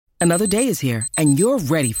Another day is here, and you're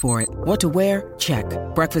ready for it. What to wear? Check.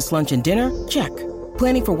 Breakfast, lunch, and dinner? Check.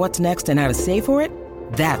 Planning for what's next and how to save for it?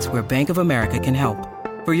 That's where Bank of America can help.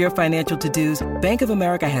 For your financial to-dos, Bank of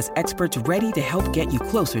America has experts ready to help get you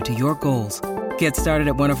closer to your goals. Get started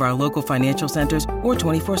at one of our local financial centers or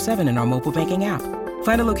 24/7 in our mobile banking app.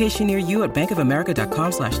 Find a location near you at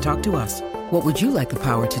bankofamerica.com/talktous. What would you like the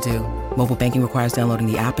power to do? Mobile banking requires downloading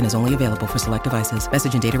the app and is only available for select devices.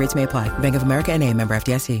 Message and data rates may apply. Bank of America N.A., member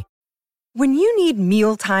FDIC. When you need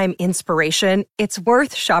mealtime inspiration, it's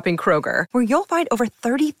worth shopping Kroger, where you'll find over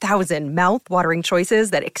 30,000 mouth-watering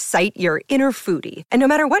choices that excite your inner foodie. And no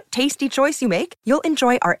matter what tasty choice you make, you'll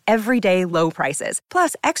enjoy our everyday low prices,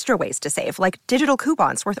 plus extra ways to save, like digital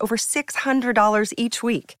coupons worth over $600 each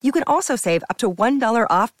week. You can also save up to $1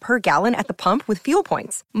 off per gallon at the pump with fuel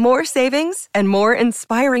points. More savings and more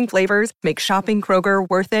inspiring flavors make shopping Kroger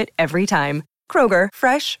worth it every time. Kroger,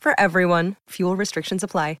 fresh for everyone. Fuel restrictions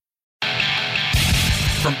apply.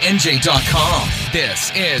 From NJ.com,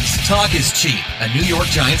 this is Talk is Cheap, a New York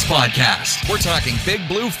Giants podcast. We're talking Big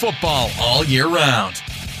Blue football all year round.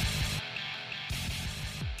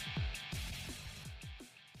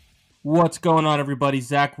 What's going on, everybody?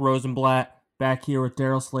 Zach Rosenblatt back here with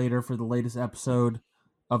Daryl Slater for the latest episode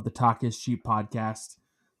of the Talk is Cheap podcast.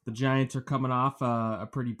 The Giants are coming off a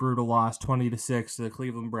pretty brutal loss, 20-6 to the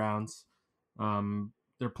Cleveland Browns.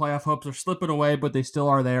 Their playoff hopes are slipping away, but they still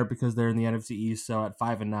are there because they're in the NFC East. So at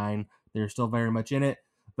 5-9, they're still very much in it.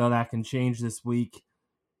 Though that can change this week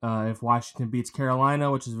if Washington beats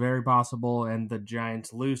Carolina, which is very possible, and the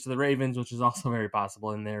Giants lose to the Ravens, which is also very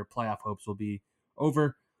possible, and their playoff hopes will be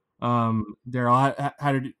over. Daryl,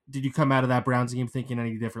 how did you come out of that Browns game thinking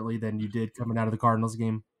any differently than you did coming out of the Cardinals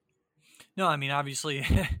game? No, I mean, obviously,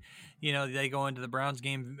 they go into the Browns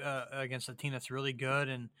game against a team that's really good,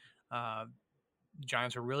 and the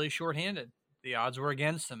Giants are really shorthanded. The odds were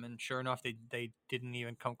against them, and sure enough, they didn't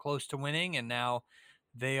even come close to winning, and now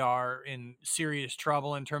they are in serious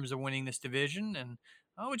trouble in terms of winning this division. And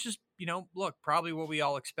which is, look, probably what we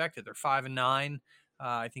all expected. They're 5-9.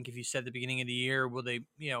 I think if you said at the beginning of the year, will they,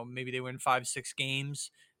 maybe they win 5-6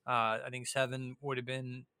 games. I think 7 would have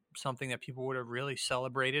been something that people would have really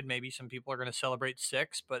celebrated. Maybe some people are going to celebrate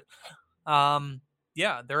 6, but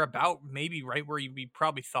yeah, they're about maybe right where we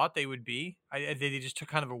probably thought they would be. They just took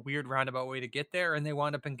kind of a weird roundabout way to get there, and they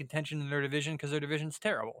wound up in contention in their division because their division's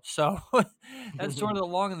terrible. So that's sort of the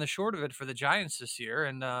long and the short of it for the Giants this year.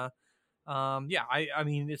 And I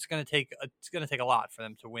mean, it's going to take a lot for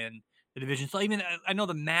them to win the division. So even I know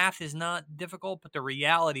the math is not difficult, but the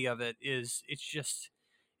reality of it is it just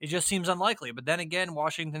seems unlikely. But then again,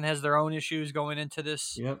 Washington has their own issues going into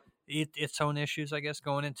this. Yep. Its own issues, I guess,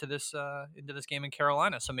 going into this game in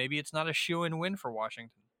Carolina. So maybe it's not a shoo-in win for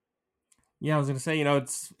Washington. Yeah, I was gonna say,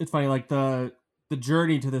 it's funny, like the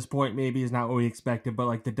journey to this point maybe is not what we expected, but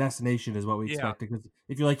like the destination is what we expected.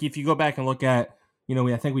 Because if you go back and look at,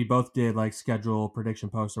 I think we both did like schedule prediction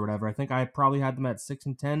posts or whatever. I think I probably had them at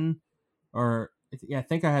 6-10, or I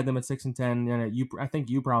think I had them at 6-10. And I think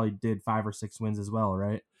you probably did 5 or 6 wins as well,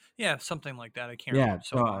 right? Yeah, something like that. I can't remember. Yeah,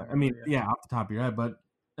 so I mean, off the top of your head, but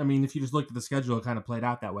I mean, if you just looked at the schedule, it kind of played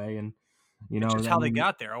out that way, and which is how they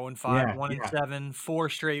got there: 0-5, 1-7, 4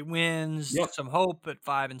 straight wins, some hope at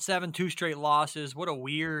 5-7, 2 straight losses. What a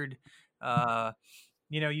weird,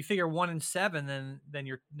 you figure 1-7,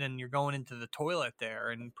 then you're going into the toilet there,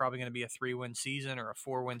 and probably going to be a 3-win season or a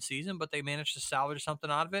 4-win season. But they managed to salvage something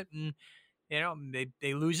out of it, and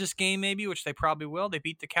they lose this game maybe, which they probably will. They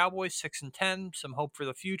beat the Cowboys 6-10, some hope for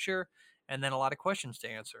the future, and then a lot of questions to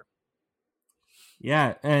answer.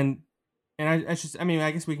 Yeah, and I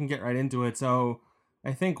guess we can get right into it. So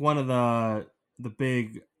I think one of the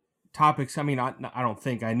big topics, I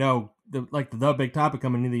know the big topic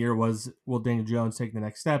coming into the year was, will Daniel Jones take the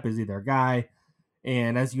next step? Is he their guy?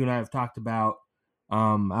 And as you and I have talked about,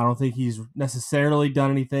 I don't think he's necessarily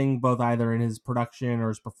done anything, both either in his production or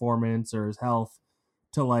his performance or his health,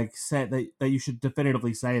 to like set that you should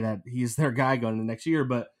definitively say that he's their guy going into next year.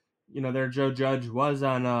 But their Joe Judge was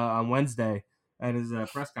on Wednesday at his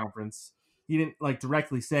press conference. He didn't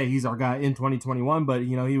directly say he's our guy in 2021, but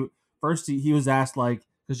he was asked,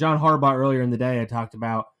 because John Harbaugh earlier in the day had talked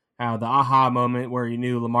about how the aha moment where he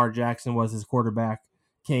knew Lamar Jackson was his quarterback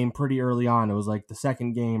came pretty early on. It was like the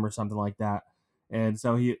second game or something like that. And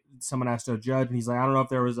so someone asked Joe Judge, and he's like, I don't know if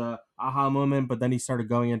there was a aha moment, but then he started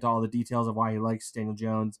going into all the details of why he likes Daniel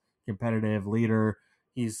Jones, competitive leader.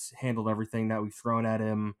 He's handled everything that we've thrown at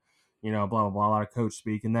him, blah, blah, blah, a lot of coach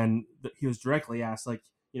speak. And then he was directly asked,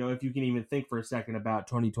 if you can even think for a second about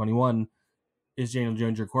 2021, is Daniel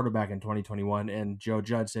Jones your quarterback in 2021? And Joe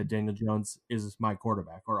Judge said, Daniel Jones is my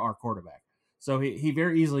quarterback, or our quarterback. So he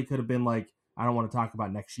very easily could have been like, I don't want to talk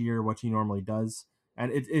about next year, which he normally does.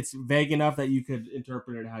 And it's vague enough that you could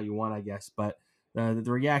interpret it how you want, I guess. But the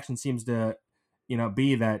reaction seems to,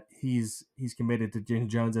 be that he's committed to Daniel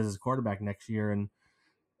Jones as his quarterback next year. And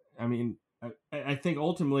I mean, I think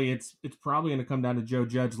ultimately it's probably going to come down to Joe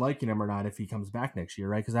Judge liking him or not if he comes back next year,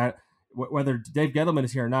 right? Because whether Dave Gettleman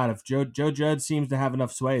is here or not, if Joe Judge seems to have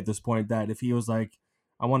enough sway at this point that if he was like,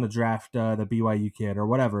 I want to draft the BYU kid or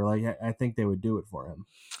whatever, like I think they would do it for him.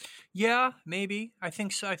 Yeah, maybe. I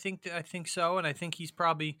think so. I think so, and I think he's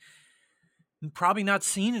probably not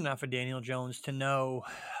seen enough of Daniel Jones to know.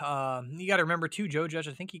 You got to remember too, Joe Judge,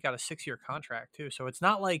 I think he got a 6-year contract too, so it's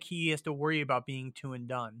not like he has to worry about being 2 and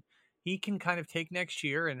done. He can kind of take next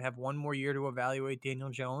year and have one more year to evaluate Daniel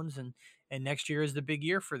Jones, and next year is the big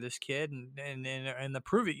year for this kid, and the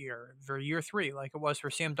prove it year for year 3, like it was for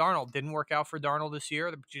Sam Darnold. Didn't work out for Darnold this year.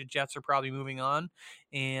 The Jets are probably moving on,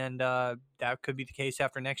 and that could be the case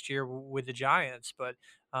after next year with the Giants. But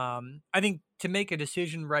I think to make a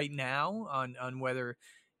decision right now on whether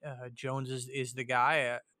Jones is the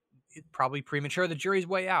guy, it's probably premature. The jury's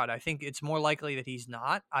way out. I think it's more likely that he's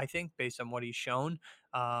not, I think, based on what he's shown.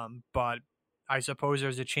 But I suppose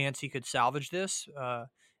there's a chance he could salvage this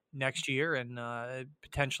next year and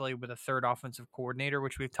potentially with a third offensive coordinator,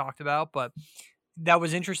 which we've talked about. But that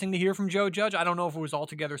was interesting to hear from Joe Judge. I don't know if it was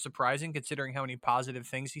altogether surprising considering how many positive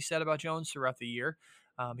things he said about Jones throughout the year.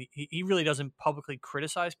 He really doesn't publicly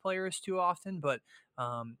criticize players too often, but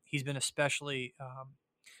he's been especially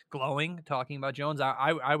glowing talking about Jones.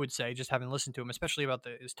 I would say, just having listened to him, especially about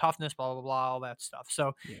his toughness, blah blah blah, all that stuff.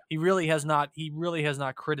 So yeah. He really has not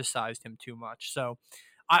criticized him too much. So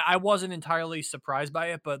I wasn't entirely surprised by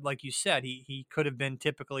it, but like you said, he could have been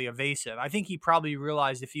typically evasive. I think he probably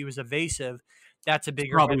realized if he was evasive, that's a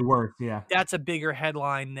bigger worse. Yeah, that's a bigger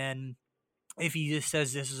headline than if he just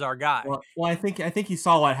says this is our guy. Well, I think he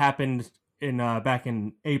saw what happened in back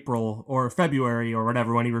in April or February or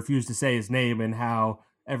whatever when he refused to say his name and how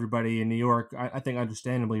everybody in New York, I think,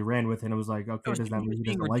 understandably ran with him. It was like, okay, does that mean he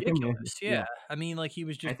doesn't like him? Yeah. I mean, like he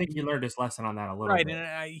was just. I think he learned his lesson on that a little bit. Right,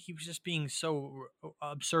 and he was just being so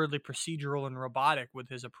absurdly procedural and robotic with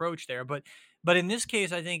his approach there. But in this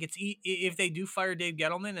case, I think it's if they do fire Dave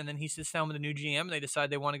Gettleman and then he sits down with a new GM and they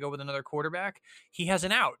decide they want to go with another quarterback, he has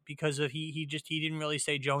an out because of he didn't really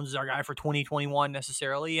say Jones is our guy for 2021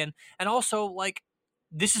 necessarily, and also like.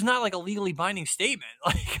 This is not like a legally binding statement.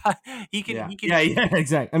 Like he can. Yeah,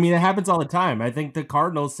 exactly. I mean, it happens all the time. I think the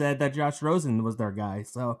Cardinals said that Josh Rosen was their guy.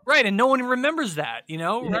 So right, and no one remembers that,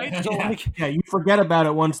 right? Yeah, so you forget about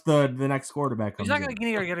it once the next quarterback comes. He's not going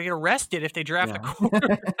to get arrested if they draft a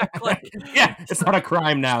quarterback. It's not a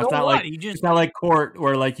crime now. It's not like it's not like court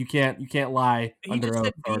where like you can't lie. He just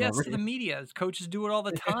said BS to the media. Coaches do it all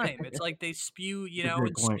the time. It's like they spew,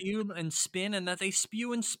 spew and spin, and that they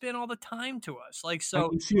spew and spin all the time to us. Like so.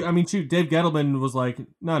 I mean, Dave Gettleman was like,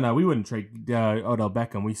 no, we wouldn't trade Odell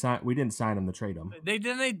Beckham. We didn't sign him to trade him. They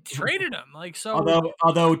traded him. Like so.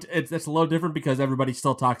 Although it's a little different because everybody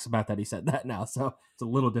still talks about that he said that now, so it's a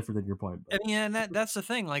little different than your point. But. I mean, and that's the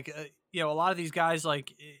thing. Like, a lot of these guys,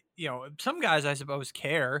 like, some guys I suppose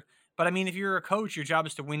care, but I mean, if you're a coach, your job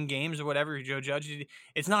is to win games or whatever. Joe Judge,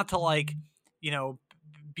 it's not to like,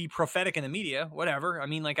 be prophetic in the media, whatever. I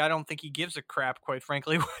mean, like, I don't think he gives a crap, quite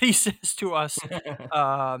frankly, what he says to us.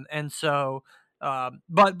 And so,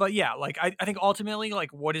 but yeah, like, I think ultimately,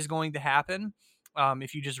 like, what is going to happen,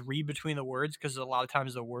 if you just read between the words, because a lot of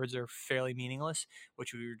times the words are fairly meaningless,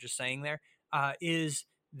 which we were just saying there, is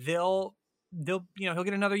he'll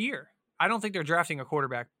get another year. I don't think they're drafting a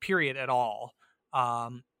quarterback, period, at all.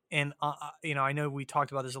 And I know we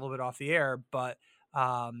talked about this a little bit off the air, but,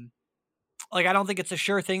 like, I don't think it's a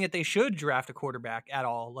sure thing that they should draft a quarterback at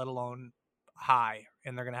all, let alone high,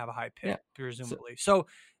 and they're going to have a high pick, presumably. So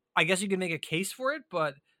I guess you can make a case for it,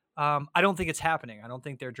 but I don't think it's happening. I don't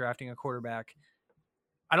think they're drafting a quarterback.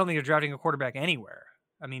 I don't think they're drafting a quarterback anywhere.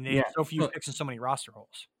 I mean, they have so few picks and so many roster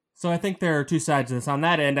holes. So I think there are two sides to this. On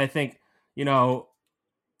that end, I think, you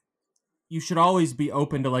should always be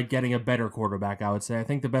open to, like, getting a better quarterback, I would say. I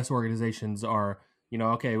think the best organizations are,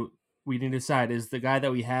 okay, we need to decide, is the guy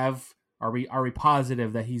that we have, are we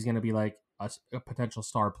positive that he's going to be like a potential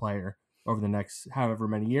star player over the next however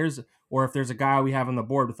many years? Or if there's a guy we have on the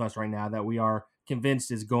board with us right now that we are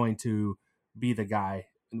convinced is going to be the guy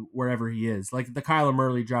wherever he is, like the Kyler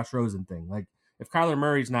Murray, Josh Rosen thing. Like, if Kyler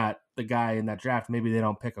Murray's not the guy in that draft, maybe they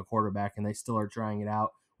don't pick a quarterback and they still are trying it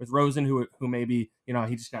out with Rosen, who maybe,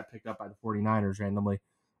 he just got picked up by the 49ers randomly.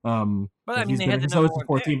 But I mean, they had the number one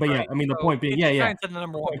 14. But yeah, I mean, the point being, the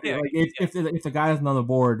number one pick. Like, if the guy isn't on the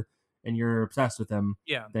board and you're obsessed with him,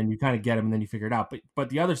 Yeah. then you kind of get him and then you figure it out. But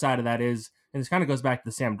the other side of that is, and this kind of goes back to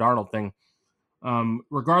the Sam Darnold thing.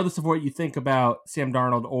 Regardless of what you think about Sam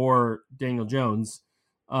Darnold or Daniel Jones,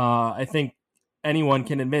 I think anyone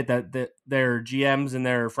can admit that their GMs and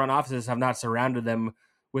their front offices have not surrounded them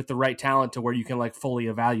with the right talent to where you can like fully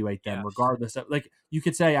evaluate them. Yes. Regardless of, like, you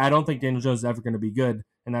could say, I don't think Daniel Jones is ever going to be good,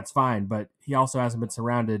 and that's fine, but he also hasn't been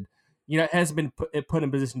surrounded, hasn't been put in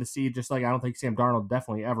position to see, just like I don't think Sam Darnold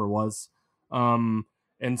definitely ever was.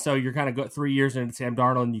 And so you're kind of 3 years into Sam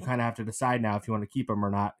Darnold, and you kind of have to decide now if you want to keep him or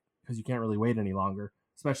not, because you can't really wait any longer,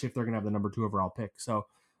 especially if they're going to have the number 2 overall pick. So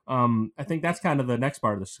I think that's kind of the next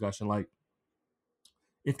part of the discussion. Like,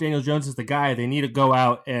 if Daniel Jones is the guy, they need to go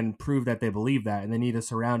out and prove that they believe that, and they need to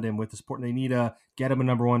surround him with the support. They need to get him a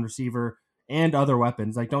number 1 receiver and other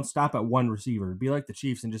weapons. Like, don't stop at one receiver. Be like the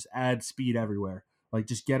Chiefs and just add speed everywhere. Like,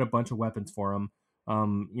 just get a bunch of weapons for him.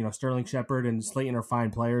 Sterling Shepard and Slayton are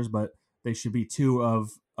fine players, but they should be 2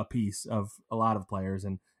 of a piece of a lot of players.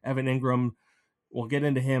 And Evan Ingram, we'll get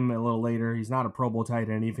into him a little later. He's not a Pro Bowl tight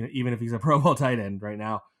end, even if he's a Pro Bowl tight end right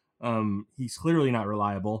now. He's clearly not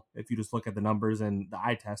reliable if you just look at the numbers and the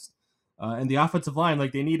eye test. And the offensive line,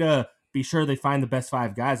 like, they need to be sure they find the best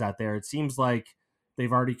 5 guys out there. It seems like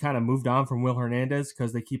they've already kind of moved on from Will Hernandez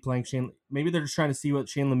because they keep playing Shane. Maybe they're just trying to see what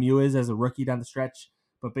Shane Lemieux is as a rookie down the stretch.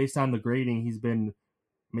 But based on the grading, he's been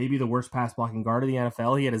maybe the worst pass blocking guard of the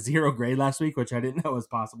NFL. He had a 0 grade last week, which I didn't know was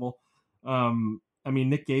possible.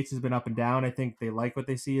 Nick Gates has been up and down. I think they like what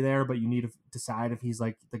they see there, but you need to decide if he's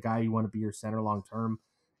like the guy you want to be your center long term.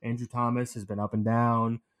 Andrew Thomas has been up and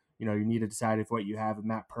down. You need to decide if what you have with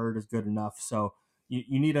Matt Purd is good enough. So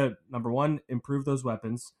you need to, number 1, improve those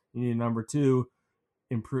weapons. You need to, number 2,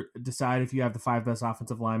 decide if you have the 5 best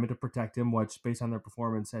offensive linemen to protect him, which based on their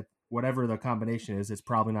performance at whatever the combination is, it's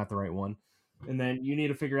probably not the right one. And then you need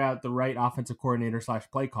to figure out the right offensive coordinator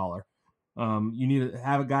 / play caller. You need to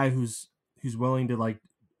have a guy who's willing to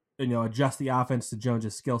adjust the offense to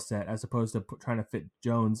Jones' skill set as opposed to trying to fit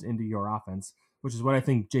Jones into your offense, which is what I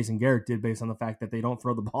think Jason Garrett did based on the fact that they don't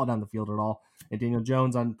throw the ball down the field at all. And Daniel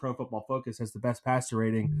Jones on Pro Football Focus has the best passer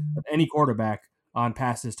rating of any quarterback on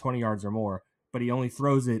passes 20 yards or more, but he only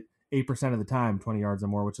throws it 8% of the time 20 yards or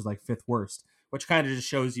more, which is like 5th worst, which kind of just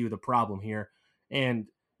shows you the problem here. And,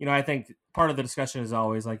 I think part of the discussion is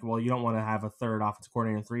always like, well, you don't want to have a third offensive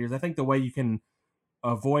coordinator in 3 years. I think the way you can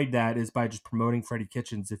avoid that is by just promoting Freddie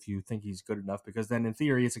Kitchens if you think he's good enough, because then in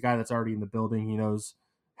theory it's a guy that's already in the building. He knows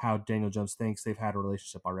how Daniel Jones thinks. They've had a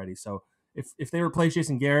relationship already. So if they replace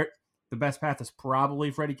Jason Garrett, the best path is probably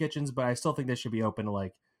Freddie Kitchens, but I still think they should be open to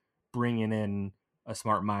like bringing in a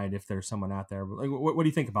smart mind if there's someone out there. Like, what do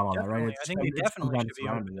you think about all Definitely. that, right? I think they definitely should be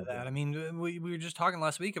open to that. I mean, we were just talking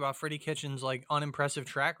last week about Freddie Kitchens' like unimpressive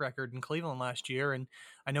track record in Cleveland last year, and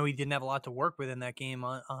I know he didn't have a lot to work with in that game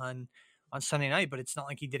on Sunday night, but it's not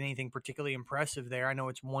like he did anything particularly impressive there. I know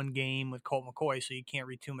it's one game with Colt McCoy, so you can't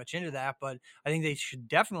read too much into that, but I think they should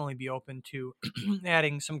definitely be open to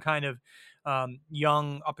adding some kind of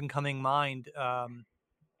young, up-and-coming mind.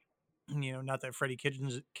 Not that Freddie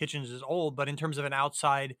Kitchens is old, but in terms of an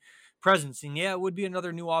outside presence, and yeah, it would be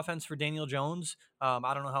another new offense for Daniel Jones.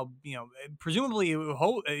 I don't know how, presumably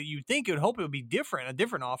you'd think it would hope it would be a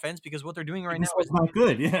different offense, because what they're doing right now is not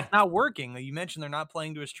good. Yeah, not working. You mentioned they're not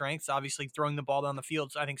playing to his strengths, obviously throwing the ball down the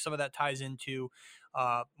field. So I think some of that ties into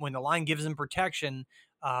when the line gives him protection,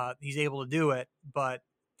 he's able to do it, but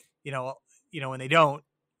when they don't,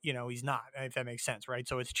 he's not, if that makes sense, right?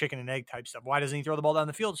 So it's chicken and egg type stuff. Why doesn't he throw the ball down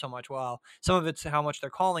the field so much? Well, some of it's how much they're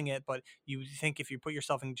calling it, but you think if you put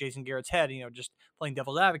yourself in Jason Garrett's head, just playing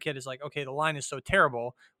devil's advocate is like, okay, the line is so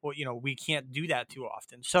terrible. Well, we can't do that too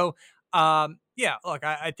often. So, look,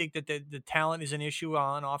 I think that the talent is an issue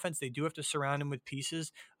on offense. They do have to surround him with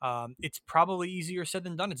pieces. It's probably easier said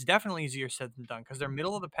than done. It's definitely easier said than done because they're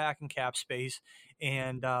middle of the pack in cap space,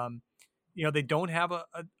 and they don't have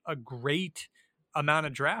a great amount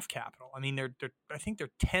of draft capital. I mean, I think they're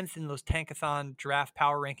 10th in those Tankathon draft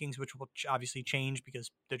power rankings, which will obviously change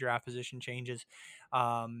because the draft position changes.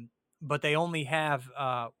 But they only have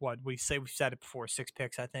we've said it before, 6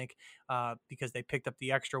 picks, I think, because they picked up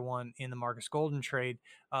the extra one in the Marcus Golden trade,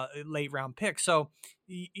 late round pick. So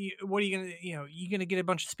what are you gonna, you're gonna get a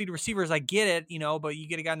bunch of speed receivers. I get it, but you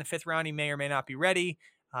get a guy in the 5th round, he may or may not be ready.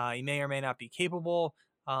 He may or may not be capable.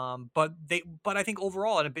 But I think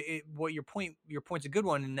overall, what your point's a good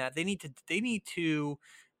one in that they need to,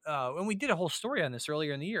 and we did a whole story on this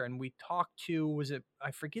earlier in the year, and we talked to,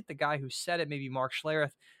 I forget the guy who said it, maybe Mark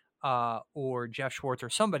Schlereth, or Jeff Schwartz or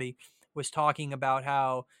somebody was talking about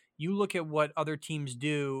how you look at what other teams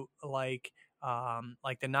do, like,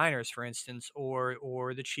 like the Niners, for instance,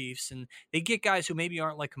 or the Chiefs, and they get guys who maybe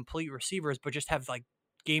aren't like complete receivers, but just have like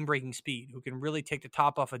game-breaking speed, who can really take the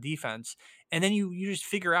top off a defense, and then you just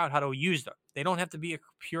figure out how to use them. They don't have to be a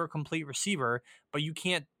pure complete receiver, but you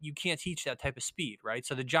can't teach that type of speed, right?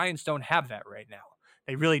 So the Giants don't have that right now.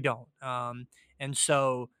 They really don't. And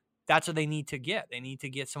so that's what they need to get. They need to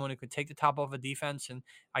get someone who can take the top off a defense, and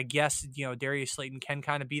I guess Darius Slayton can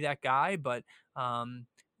kind of be that guy, but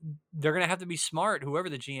they're going to have to be smart, whoever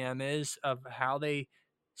the GM is, of how they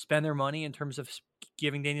spend their money in terms of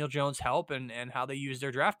giving Daniel Jones help and how they use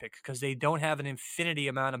their draft picks, because they don't have an infinity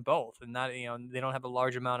amount of both, and not they don't have a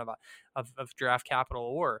large amount of draft capital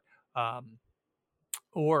or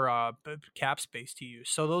cap space to use.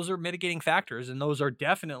 So those are mitigating factors, and those are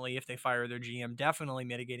definitely, if they fire their GM, definitely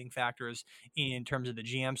mitigating factors in terms of the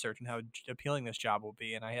GM search and how appealing this job will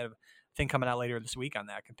be. And I have a thing coming out later this week on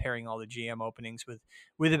that, comparing all the GM openings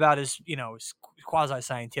with about as as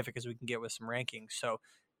quasi-scientific as we can get with some rankings. So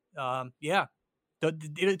yeah.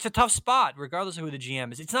 It's a tough spot, regardless of who the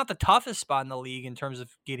GM is. It's not the toughest spot in the league in terms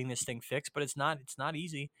of getting this thing fixed, but it's not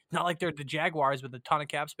easy. It's not like they're the Jaguars with a ton of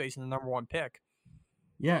cap space and the number one pick.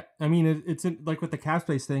 Yeah, I mean, it's like with the cap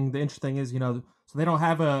space thing. The interesting is, so they don't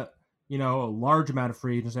have a large amount of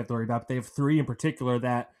free agents they have to worry about. But they have 3 in particular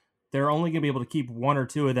that they're only going to be able to keep 1 or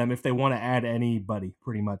 2 of them if they want to add anybody,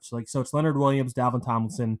 pretty much. So it's Leonard Williams, Dalvin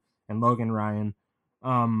Tomlinson, and Logan Ryan.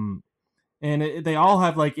 And they all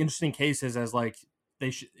have like interesting cases as like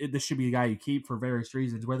this should be a guy you keep for various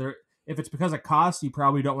reasons. Whether if it's because of cost, you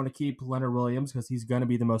probably don't want to keep Leonard Williams because he's going to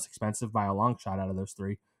be the most expensive by a long shot out of those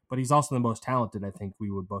 3. But he's also the most talented, I think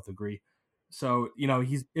we would both agree. So,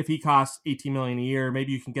 if he costs $18 million a year,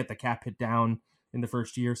 maybe you can get the cap hit down in the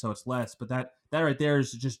first year, so it's less. But that right there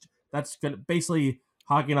is that's going to basically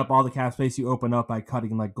hogging up all the cap space you open up by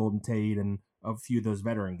cutting like Golden Tate and a few of those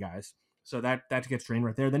veteran guys. So that gets drained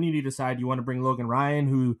right there. Then you need to decide you want to bring Logan Ryan,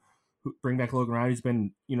 who bring back Logan Ryan, who's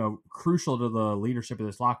been crucial to the leadership of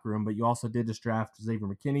this locker room. But you also did just draft Xavier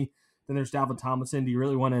McKinney. Then there's Dalvin Tomlinson. Do you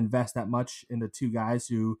really want to invest that much into 2 guys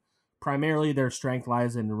who primarily their strength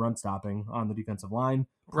lies in run stopping on the defensive line?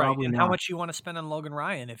 Probably right. And how much you want to spend on Logan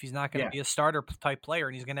Ryan if he's not going to be a starter type player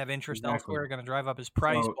and he's going to have interest elsewhere, going to drive up his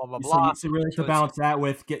price, blah, blah, blah. So really have to balance that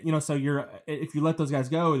with so if you let those guys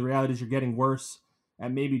go, the reality is you're getting worse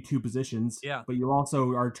at maybe 2 positions. Yeah. But you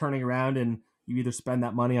also are turning around and you either spend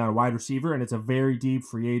that money on a wide receiver, and it's a very deep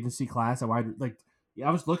free agency class. I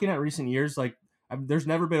was looking at recent years, there's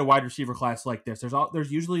never been a wide receiver class like this.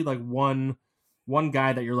 There's usually like one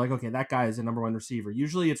guy that you're like, okay, that guy is a number 1 receiver.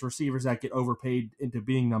 Usually it's receivers that get overpaid into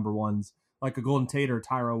being number 1s, like a Golden Tate or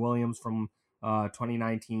Tyrell Williams from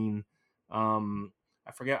 2019.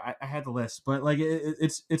 I forget, I had the list, but like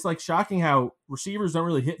it's like shocking how receivers don't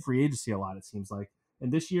really hit free agency a lot, it seems like.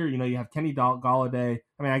 And this year, you have Kenny Golladay.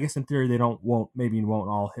 I mean, I guess in theory they won't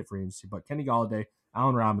all hit free agency, but Kenny Golladay,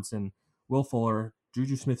 Allen Robinson, Will Fuller,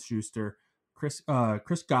 Juju Smith-Schuster, Chris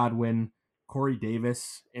Godwin, Corey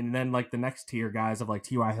Davis, and then like the next tier guys of like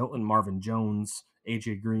T.Y. Hilton, Marvin Jones,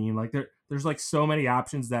 AJ Green. Like there's like so many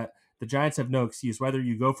options that the Giants have no excuse. Whether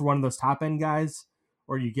you go for one of those top end guys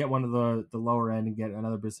or you get one of the lower end and get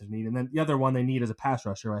another business need. And then the other one they need is a pass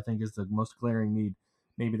rusher, I think is the most glaring need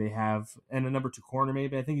maybe they have. And a number 2 corner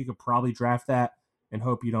maybe. I think you could probably draft that and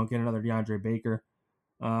hope you don't get another DeAndre Baker.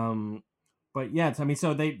 But yeah,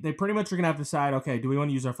 so they pretty much are going to have to decide, okay, do we want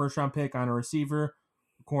to use our first round pick on a receiver,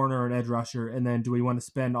 corner, and edge rusher, and then do we want to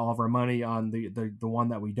spend all of our money on the one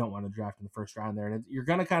that we don't want to draft in the first round there? And you're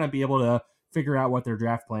going to kind of be able to figure out what their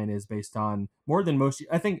draft plan is based on more than most.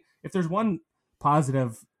 I think if there's one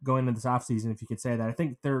positive going into this offseason, if you could say that, I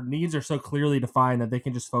think their needs are so clearly defined that they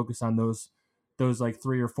can just focus on those like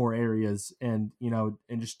 3 or 4 areas and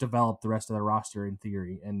just develop the rest of their roster in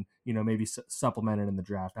theory and maybe supplement it in the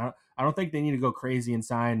draft. I don't think they need to go crazy and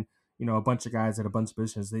sign a bunch of guys at a bunch of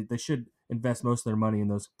positions. They should invest most of their money in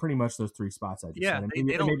those 3 spots I just said.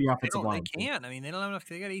 Maybe offensive line. They can. I mean, they don't have enough.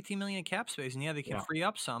 They got $18 million in cap space, and they can free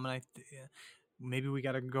up some. And maybe we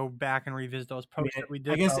got to go back and revisit those posts that we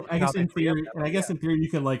did. I guess in theory, you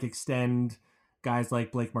could like extend guys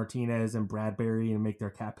like Blake Martinez and Bradbury and make their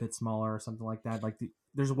cap hit smaller or something like that. Like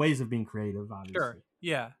there's ways of being creative, obviously. Sure.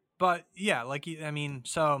 Yeah. But yeah,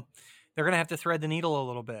 so they're going to have to thread the needle a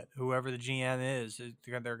little bit. Whoever the GM is,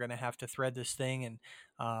 they're going to have to thread this thing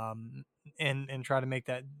and try to make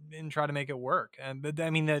it work. But I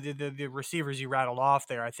mean, the receivers you rattled off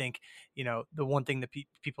there, I think, the one thing that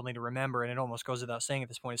people need to remember, and it almost goes without saying at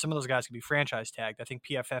this point, some of those guys can be franchise tagged. I think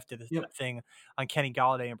PFF did this thing on Kenny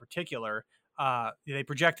Golladay in particular. They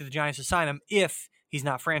projected the Giants to sign him if he's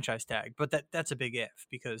not franchise tagged, but that's a big if,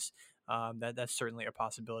 because That's certainly a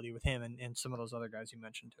possibility with him and some of those other guys you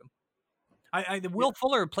mentioned too. Will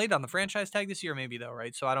Fuller played on the franchise tag this year, maybe though,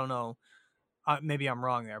 right? So I don't know. Maybe I'm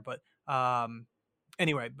wrong there, but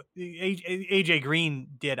anyway, AJ Green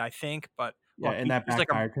did, I think, but yeah, and that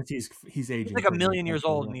backfired because he's aging. He's like a million years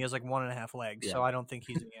old and he has like 1.5 legs, so I don't think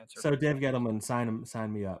he's the answer. So Dave Gettleman,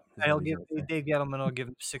 sign me up. Dave Gettleman will give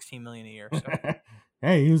him $16 million a year. So.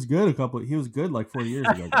 Hey, he was good like 4 years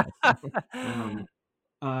ago.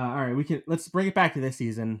 All right, let's bring it back to this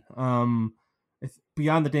season.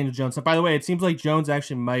 Beyond the Daniel Jones stuff. By the way, it seems like Jones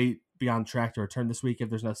actually might be on track to return this week if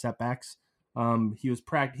there's no setbacks. He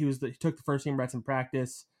took the first team reps in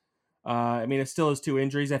practice. I mean, it still has 2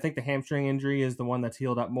 injuries. I think the hamstring injury is the one that's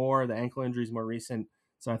healed up more. The ankle injury is more recent,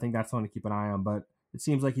 so I think that's the one to keep an eye on. But it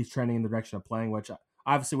seems like he's trending in the direction of playing, which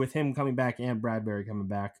obviously with him coming back and Bradbury coming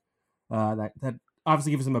back, that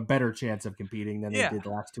obviously gives him a better chance of competing than they did the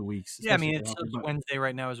last 2 weeks. Yeah, I mean, it's Wednesday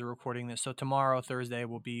right now as we're recording this, so tomorrow, Thursday,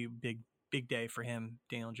 will be big day for him,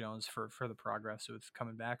 Daniel Jones, for the progress with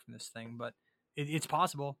coming back from this thing. But it's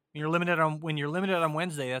possible. When you're limited on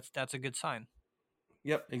Wednesday, that's a good sign.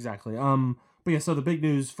 Yep, exactly. But yeah, so the big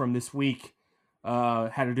news from this week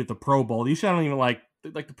had to do with the Pro Bowl. Usually I don't even like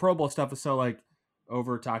the Pro Bowl stuff is so like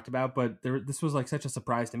over talked about, but this was like such a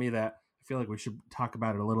surprise to me that I feel like we should talk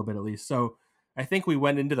about it a little bit at least. So I think we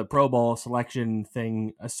went into the Pro Bowl selection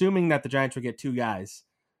thing assuming that the Giants would get 2 guys.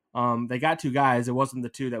 They got 2 guys. It wasn't the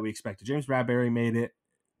 2 that we expected. James Bradbury made it.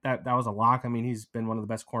 That was a lock. I mean, he's been one of the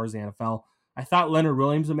best corners in the NFL. I thought Leonard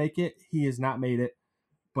Williams would make it. He has not made it.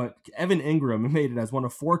 But Evan Ingram made it as one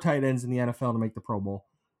of 4 tight ends in the NFL to make the Pro Bowl.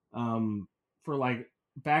 For like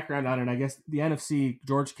background on it, I guess the NFC,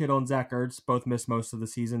 George Kittle and Zach Ertz both missed most of the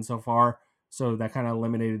season so far. So that kind of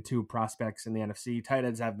eliminated 2 prospects in the NFC. Tight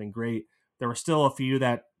ends have been great. There were still a few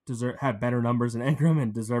that had better numbers than Ingram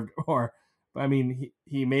and deserved more. But I mean,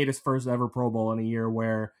 he made his first ever Pro Bowl in a year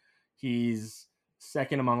where he's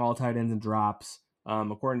second among all tight ends in drops.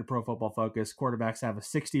 According to Pro Football Focus, quarterbacks have a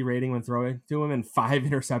 60 rating when throwing to him and 5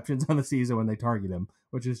 interceptions on the season when they target him,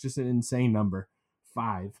 which is just an insane number.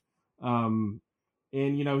 5. And,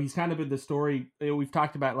 he's kind of been the story. We've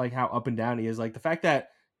talked about like how up and down he is. Like the fact that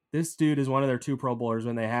this dude is one of their 2 Pro Bowlers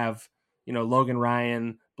when they have, Logan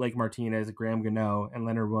Ryan, Blake Martinez, Graham Gano, and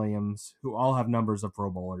Leonard Williams, who all have numbers of Pro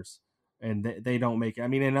Bowlers. And they don't make it. I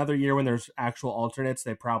mean, another year when there's actual alternates,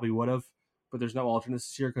 they probably would have. But there's no alternates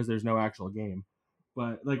this year because there's no actual game.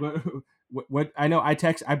 But like what I know, I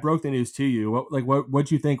broke the news to you.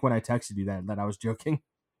 What'd you think when I texted you that I was joking?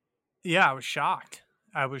 Yeah, I was shocked.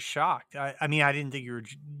 I mean, I didn't think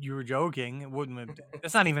you were joking. It wouldn't have.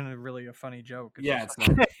 It's not even really a funny joke. It's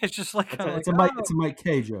not. It's just like it's a Mike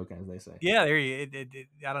K joke, as they say. Yeah,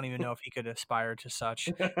 I don't even know if he could aspire to such.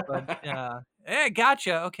 But hey,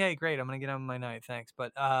 gotcha. Okay, great. I'm gonna get on my night. Thanks.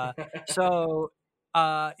 But look,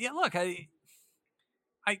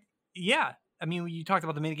 I mean, you talked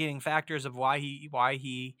about the mitigating factors of why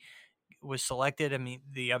he was selected. I mean,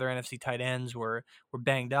 the other NFC tight ends were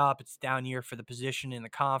banged up. It's down year for the position in the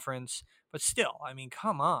conference, but still, I mean,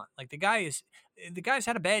 come on. Like the guy's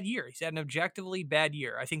had a bad year. He's had an objectively bad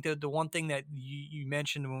year. I think the one thing that you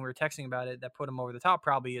mentioned when we were texting about it that put him over the top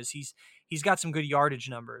probably is he's got some good yardage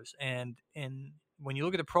numbers. And when you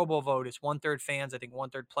look at the Pro Bowl vote, it's 1/3 fans, I think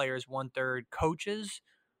 1/3 players, 1/3 coaches.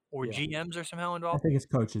 Or GMs are somehow involved? I think it's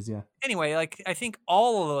coaches, yeah. Anyway, like I think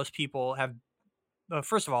all of those people have,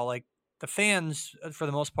 first of all, like the fans, for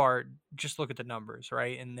the most part, just look at the numbers,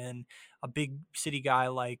 right? And then a big city guy,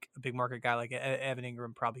 like a big market guy like Evan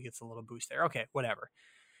Ingram probably gets a little boost there. Okay, whatever.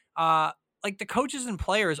 Like the coaches and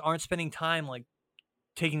players aren't spending time like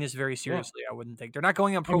taking this very seriously. I wouldn't think they're not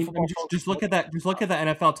going on Pro Football. Just look at that. Just look at the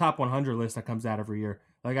NFL Top 100 list that comes out every year.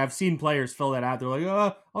 Like I've seen players fill that out. They're like,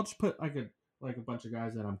 I'll just put like a bunch of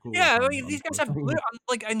guys that I'm cool with. Yeah, I mean, these guys have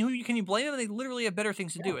like, and can you blame them? They literally have better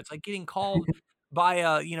things to do. It's like getting called by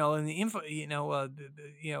in the info,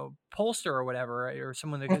 pollster or whatever, right? Or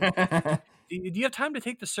someone that. Do you have time to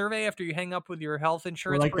take the survey after you hang up with your health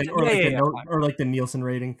insurance? Or like the Nielsen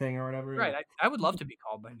rating thing or whatever. Right. I would love to be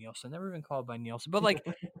called by Nielsen. Never been called by Nielsen, but like,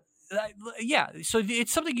 yeah. So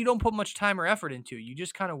it's something you don't put much time or effort into. You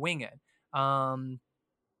just kind of wing it.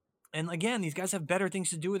 And again, these guys have better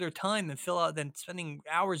things to do with their time than spending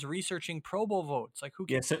hours researching Pro Bowl votes. Like who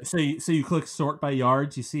cares? Yeah, so you click sort by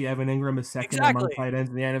yards. You see Evan Ingram is second among tight ends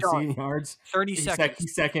in the NFC in yards. 30 seconds.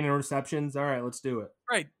 He's second in receptions. All right, let's do it.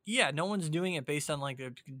 Right. Yeah, no one's doing it based on like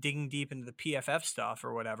digging deep into the PFF stuff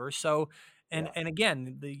or whatever. So, and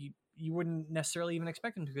again, you wouldn't necessarily even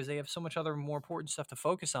expect them to because they have so much other more important stuff to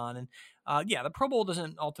focus on. And the Pro Bowl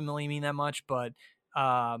doesn't ultimately mean that much, but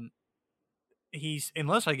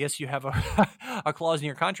unless I guess you have a a clause in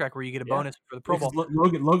your contract where you get a bonus for the Pro Bowl.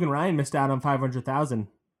 Logan Ryan missed out on $500,000.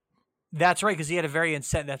 That's right, because he had a very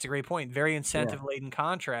That's a great point. Very incentive laden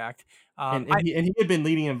contract. And he had been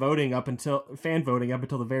leading in voting up until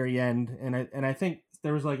the very end. And I think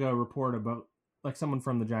there was like a report about like someone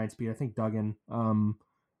from the Giants beat, I think Duggan.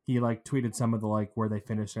 He like tweeted some of the like where they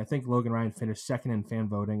finished. I think Logan Ryan finished second in fan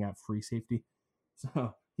voting at free safety.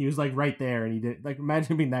 So he was like right there, and he did like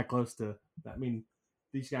imagine being that close to. I mean,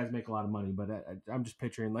 these guys make a lot of money, but I'm just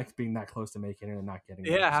picturing like being that close to making it and not getting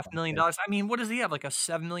it. Yeah, $500,000. I mean, what does he have? Like a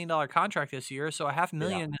 $7 million contract this year. So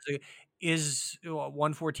 $500,000 is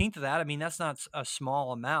 1/14 of that. I mean, that's not a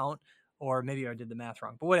small amount. Or maybe I did the math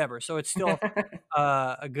wrong, but whatever. So it's still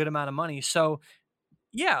a good amount of money. So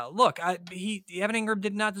yeah, look, Evan Ingram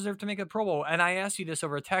did not deserve to make a Pro Bowl, and I asked you this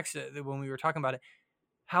over a text when we were talking about it.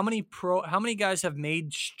 How many guys have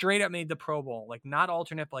straight up made the Pro Bowl, like not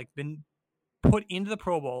alternate, like been put into the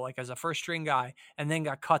Pro Bowl like as a first string guy and then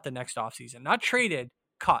got cut the next offseason? Not traded,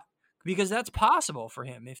 cut. Because that's possible for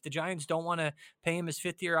him. If the Giants don't want to pay him his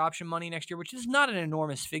fifth-year option money next year, which is not an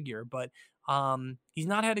enormous figure, but he's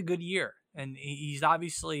not had a good year. And he's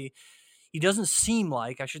obviously, he doesn't seem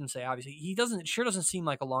like, I shouldn't say obviously, sure doesn't seem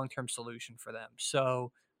like a long-term solution for them.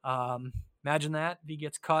 So imagine that if he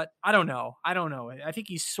gets cut. I don't know. I think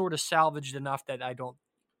he's sort of salvaged enough that I don't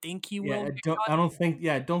think he will. I don't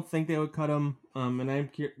think they would cut him. And I'm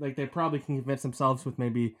like they probably can convince themselves with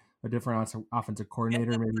maybe a different offensive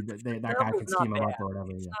coordinator. Maybe that guy can scheme him up or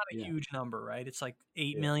whatever. It's not a huge number, right? It's like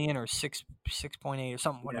 $8 million or 6.8 or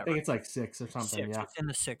something. Whatever. I think it's like 6 or something. Yeah, it's in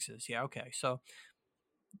the sixes. Yeah, okay. So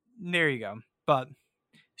there you go. But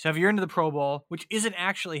so if you're into the Pro Bowl, which isn't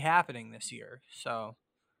actually happening this year, so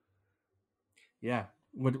yeah,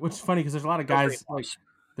 which is funny because there's a lot of guys like.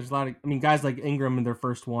 There's a lot of, guys like Ingram in their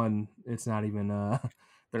first one. It's not even,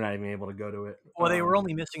 they're not even able to go to it. Well, they were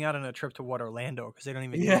only missing out on a trip to Orlando because they don't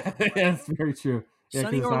even. Yeah, that's very true. Yeah,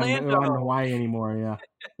 Sunny Orlando. It's not in Hawaii anymore.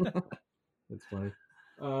 Yeah, that's funny.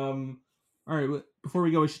 All right, before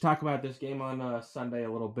we go, we should talk about this game on Sunday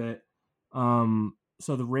a little bit.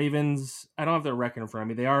 So the Ravens, I don't have their record in front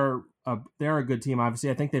of me. They are a good team. Obviously,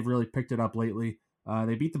 I think they've really picked it up lately.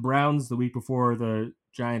 They beat the Browns the week before the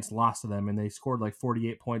Giants lost to them, and they scored like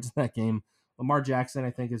 48 points in that game. Lamar Jackson,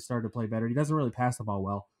 I think, has started to play better. He doesn't really pass the ball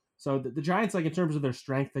well. So the Giants, like in terms of their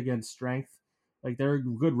strength against strength, like they're a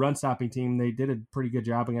good run-stopping team. They did a pretty good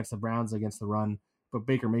job against the Browns against the run, but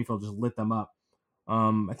Baker Mayfield just lit them up.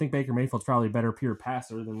 I think Baker Mayfield's probably a better pure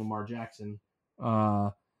passer than Lamar Jackson.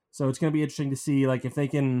 So it's going to be interesting to see like if they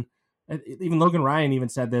can. Even Logan Ryan even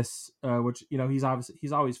said this, which he's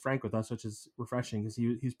always frank with us, which is refreshing because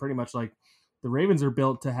he's pretty much like the Ravens are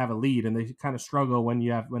built to have a lead and they kind of struggle when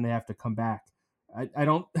they have to come back. I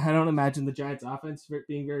don't imagine the Giants offense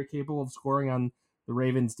being very capable of scoring on the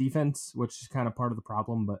Ravens defense, which is kind of part of the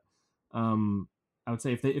problem. But I would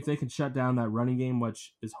say if they can shut down that running game,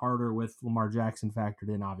 which is harder with Lamar Jackson factored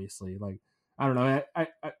in, obviously. Like I don't know, I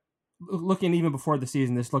looking even before the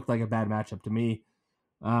season, this looked like a bad matchup to me.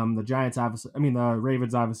 The Giants the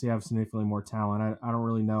Ravens obviously have significantly more talent. I don't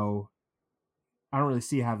really know. I don't really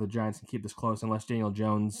see how the Giants can keep this close unless Daniel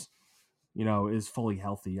Jones, is fully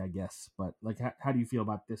healthy, I guess. But like, how do you feel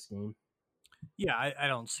about this game? Yeah, I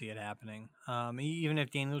don't see it happening. Even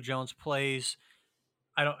if Daniel Jones plays,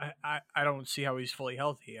 I don't see how he's fully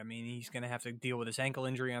healthy. I mean, he's going to have to deal with his ankle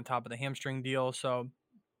injury on top of the hamstring deal. So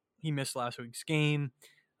he missed last week's game,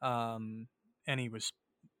 and he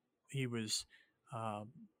was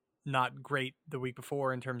not great the week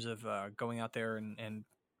before in terms of going out there and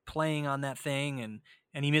playing on that thing,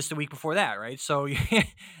 and he missed the week before that, right? So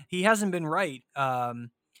he hasn't been right,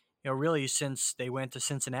 really since they went to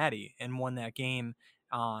Cincinnati and won that game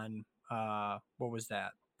on what was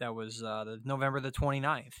that? That was the November the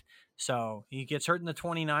 29th. So he gets hurt in the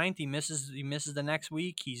 29th. He misses the next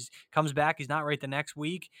week. He comes back. He's not right the next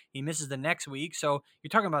week. He misses the next week. So you're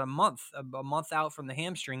talking about a month out from the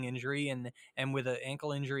hamstring injury and with an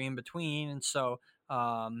ankle injury in between. And so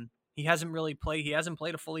he hasn't really played. He hasn't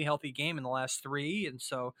played a fully healthy game in the last 3. And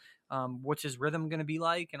so what's his rhythm going to be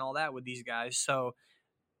like and all that with these guys? So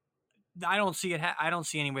I don't see it. I don't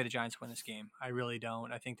see any way the Giants win this game. I really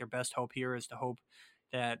don't. I think their best hope here is to hope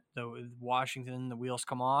that the wheels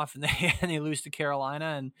come off and they lose to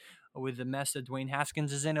Carolina, and with the mess that Dwayne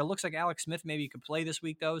Haskins is in, it looks like Alex Smith maybe could play this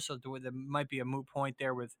week though, so there might be a moot point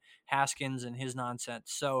there with Haskins and his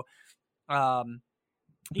nonsense. So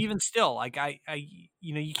even still, like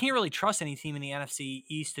you can't really trust any team in the NFC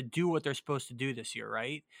East to do what they're supposed to do this year,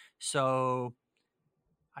 right? So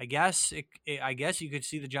I guess you could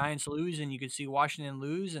see the Giants lose and you could see Washington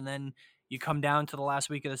lose, and then you come down to the last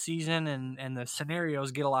week of the season and the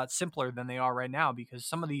scenarios get a lot simpler than they are right now, because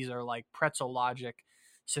some of these are like pretzel logic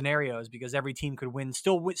scenarios, because every team could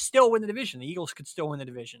still win the division. The Eagles could still win the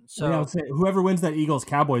division. So yeah, I would say whoever wins that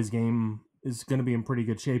Eagles-Cowboys game is going to be in pretty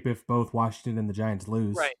good shape if both Washington and the Giants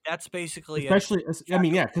lose. right, that's basically especially. I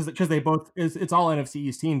mean, yeah, because they both it's all NFC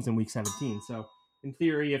East teams in Week 17. So in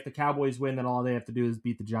theory, if the Cowboys win, then all they have to do is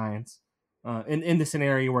beat the Giants. In the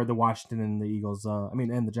scenario where the Washington and the Eagles,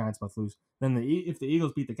 and the Giants both lose, then if the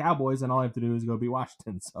Eagles beat the Cowboys, then all I have to do is go beat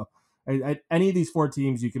Washington. So any of these four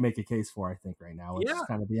teams you can make a case for, I think, right now. It's just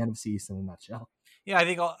kind of the NFC East in a nutshell. Yeah,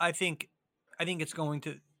 I think it's going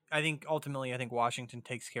to. I think ultimately, Washington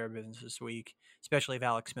takes care of business this week, especially if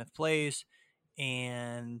Alex Smith plays,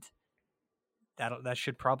 and that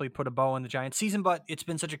should probably put a bow on the Giants season. But it's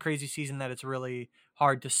been such a crazy season that it's really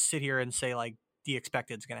hard to sit here and say like the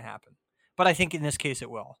expected is going to happen. But I think in this case it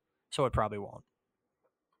will, so it probably won't.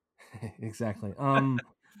 Exactly.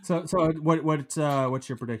 So what's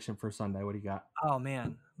your prediction for Sunday? What do you got? Oh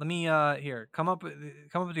man, let me here come up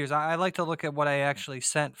with yours. I like to look at what I actually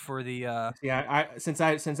sent for the. Yeah, since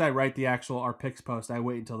I write the actual our picks post, I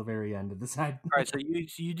wait until the very end to decide. All right, so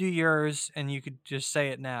you do yours, and you could just say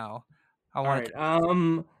it now. All right.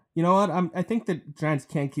 You know what? I think the Giants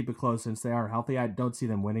can keep it close since they are healthy. I don't see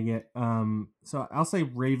them winning it. So I'll say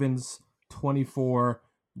Ravens 24,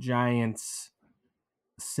 Giants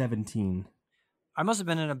 17. I must have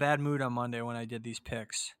been in a bad mood on Monday when I did these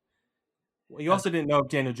picks. Well, you also didn't know if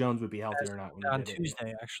Daniel Jones would be healthy or not when on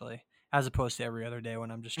Tuesday, actually, as opposed to every other day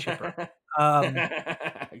when I'm just chipper.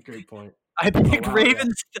 Great point. I picked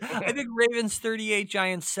Ravens. I picked Ravens 38,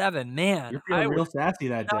 Giants 7. Man, you're feeling real sassy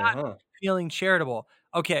that day, huh? Feeling charitable.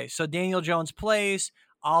 Okay, so Daniel Jones plays.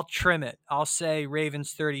 I'll trim it. I'll say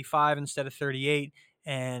Ravens 35 instead of 38,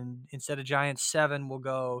 and instead of Giants 7, we'll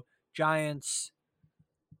go Giants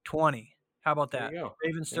 20. How about that?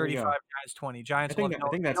 Ravens 35, Giants 20. Giants will have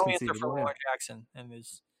no answer for Lamar Jackson and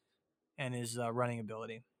his running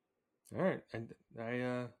ability. All right, and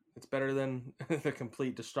it's better than the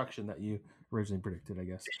complete destruction that you originally predicted, I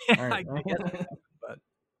guess. All right.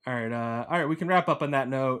 All right. We can wrap up on that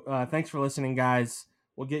note. Thanks for listening, guys.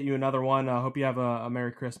 We'll get you another one. I hope you have a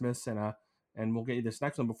Merry Christmas, and we'll get you this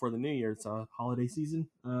next one before the New Year. It's a holiday season.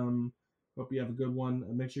 Hope you have a good one.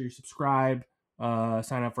 Make sure you subscribe,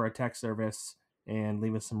 sign up for our text service, and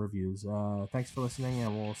leave us some reviews. Thanks for listening,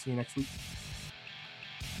 and we'll see you next week.